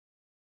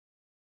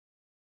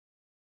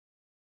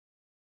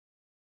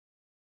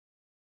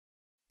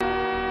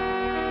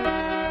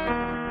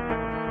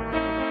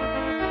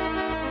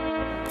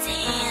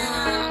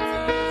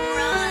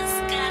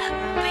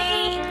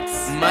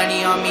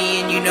Money on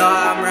me and you know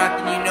how I'm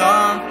rocking, you know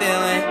how I'm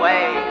feeling.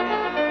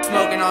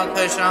 Smoking on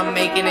kush, I'm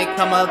making it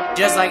come up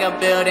just like a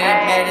building.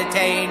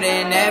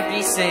 Meditating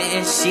every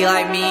sentence, she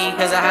like me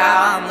cause of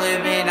how I'm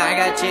living. I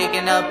got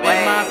chicken up in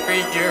my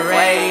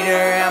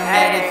refrigerator. I'm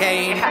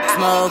meditating,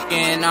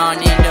 smoking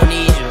on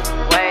Indonesia.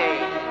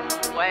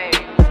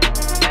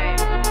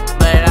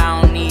 But I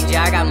don't need you,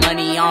 I got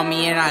money on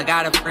me and I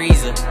got a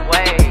freezer.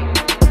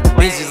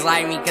 Bitches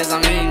like me cause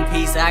I'm eating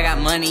pizza. I got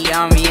money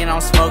on me and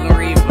I'm smoking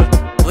reefer.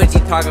 What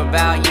you talk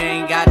about? You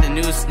ain't got the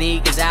new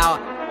sneakers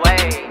out.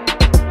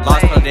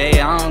 Lost all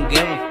day, I don't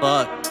give a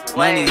fuck.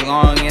 Money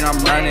long and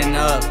I'm running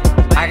up.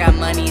 I got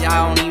money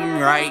I don't even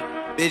write.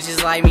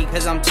 Bitches like me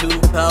cause I'm too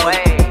cold.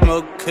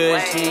 Smoke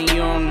kush and you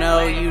don't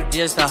know, you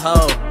just a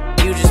hoe.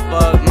 You just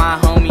fuck my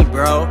homie,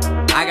 bro.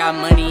 I got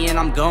money and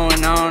I'm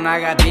going on. I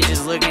got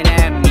bitches looking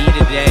at me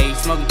today.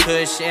 Smoking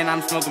kush and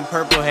I'm smoking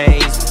purple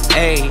haze.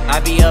 Hey, I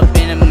be up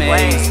in a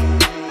maze.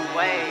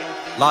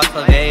 Lost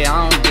all day,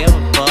 I don't give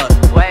a fuck.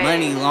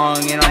 Money long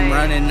and I'm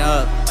running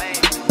up.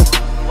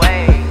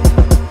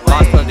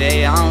 Lost all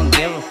day, I don't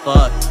give a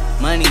fuck.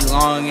 Money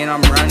long and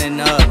I'm running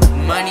up.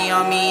 Money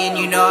on me and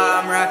you know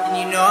how I'm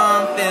rocking, you know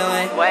how I'm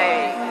feeling.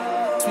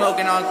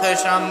 Smoking on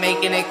kush, I'm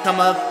making it come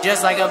up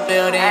just like a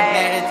building.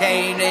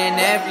 Meditating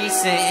every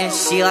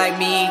sentence, she like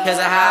me cause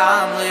of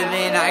how I'm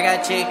living. I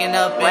got chicken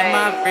up in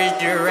my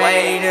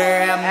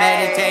refrigerator. I'm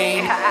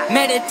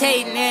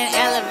meditating and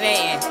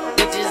elevating.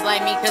 Bitches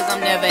like me cause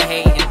I'm never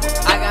hating.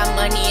 I got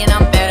money and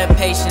I'm better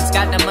patience.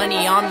 Got the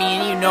money on me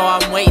and you know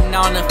I'm waiting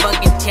on the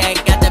fucking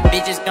check. Got the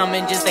bitches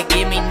coming just to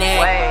give me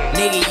neck.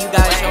 Nigga, you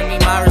gotta show me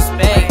my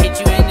respect. Hit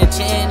you in the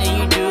chin and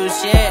you do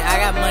shit. I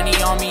got money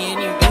on me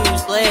and you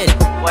useless.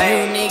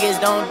 You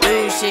niggas don't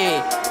do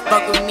shit.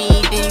 Fuck with me,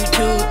 then you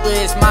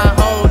toothless. My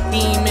whole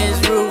team is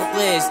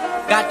ruthless.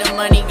 Got the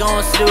money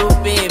going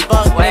stupid.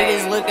 Fuck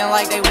niggas looking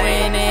like they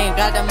winning.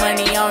 Got the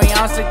money on me,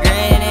 I'm so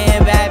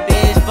grinning. Bad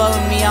bitch, fuck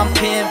with me, I'm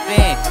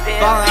pimping.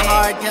 Falling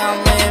hard till I'm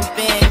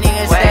limping.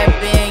 Niggas step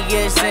in,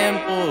 get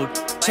simple.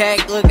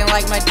 Check looking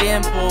like my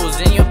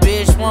dimples. And your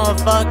bitch wanna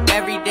fuck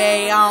every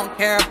day. I don't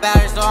care about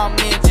her, so I'll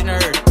mention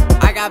her.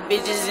 I got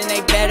bitches and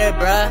they better,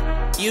 bruh.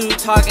 You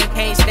talking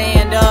can't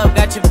stand up.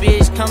 Got your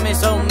bitch coming,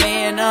 so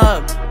man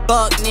up.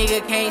 Fuck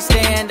nigga can't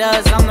stand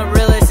us. I'm the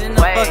realest in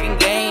the fucking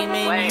game.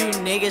 And you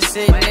niggas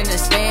sitting in the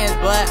stands.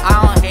 But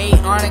I don't hate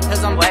on it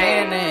cause I'm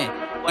tanning.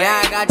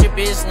 Yeah, I got your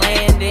bitch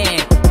landing.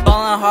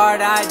 Falling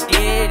hard, I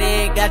did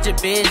it. Got your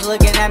bitch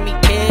looking at me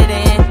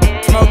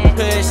kidding. Smoking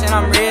kush and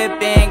I'm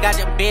ripping. Got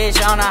your bitch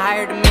on a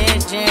higher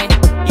dimension.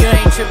 You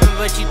ain't tripping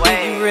but you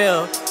think you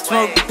real.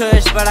 Smoke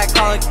kush but I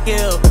call it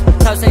kill.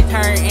 Cups they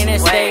turn and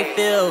it stay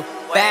filled.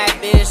 Bad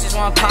bitch just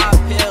wanna pop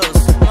pills.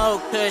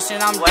 Smoke kush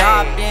and I'm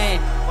dropped in.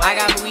 I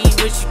got weed,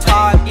 what you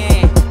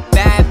talking?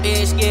 Bad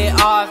bitch get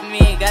off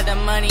me. Got the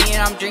money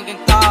and I'm drinking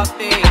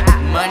coffee.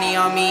 Money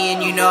on me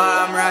and you know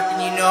how I'm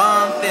rocking, you know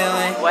how I'm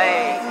feeling.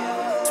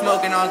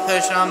 Smoking on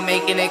kush, I'm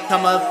making it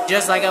come up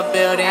just like a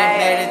building.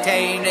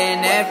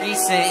 Meditating every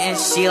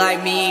sentence, she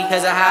like me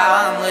cause of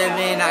how I'm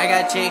living. I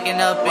got chicken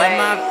up in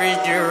my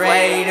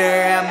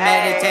refrigerator. I'm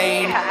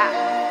meditating.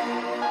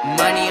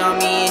 Money on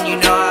me and you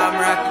know how I'm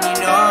rocking, you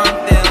know how I'm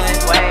feeling.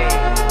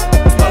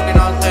 Smoking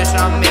on kush,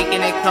 I'm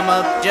making it come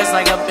up just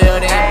like a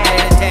building.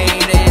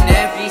 Meditating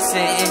every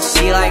sentence,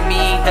 she like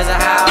me cause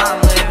of how I'm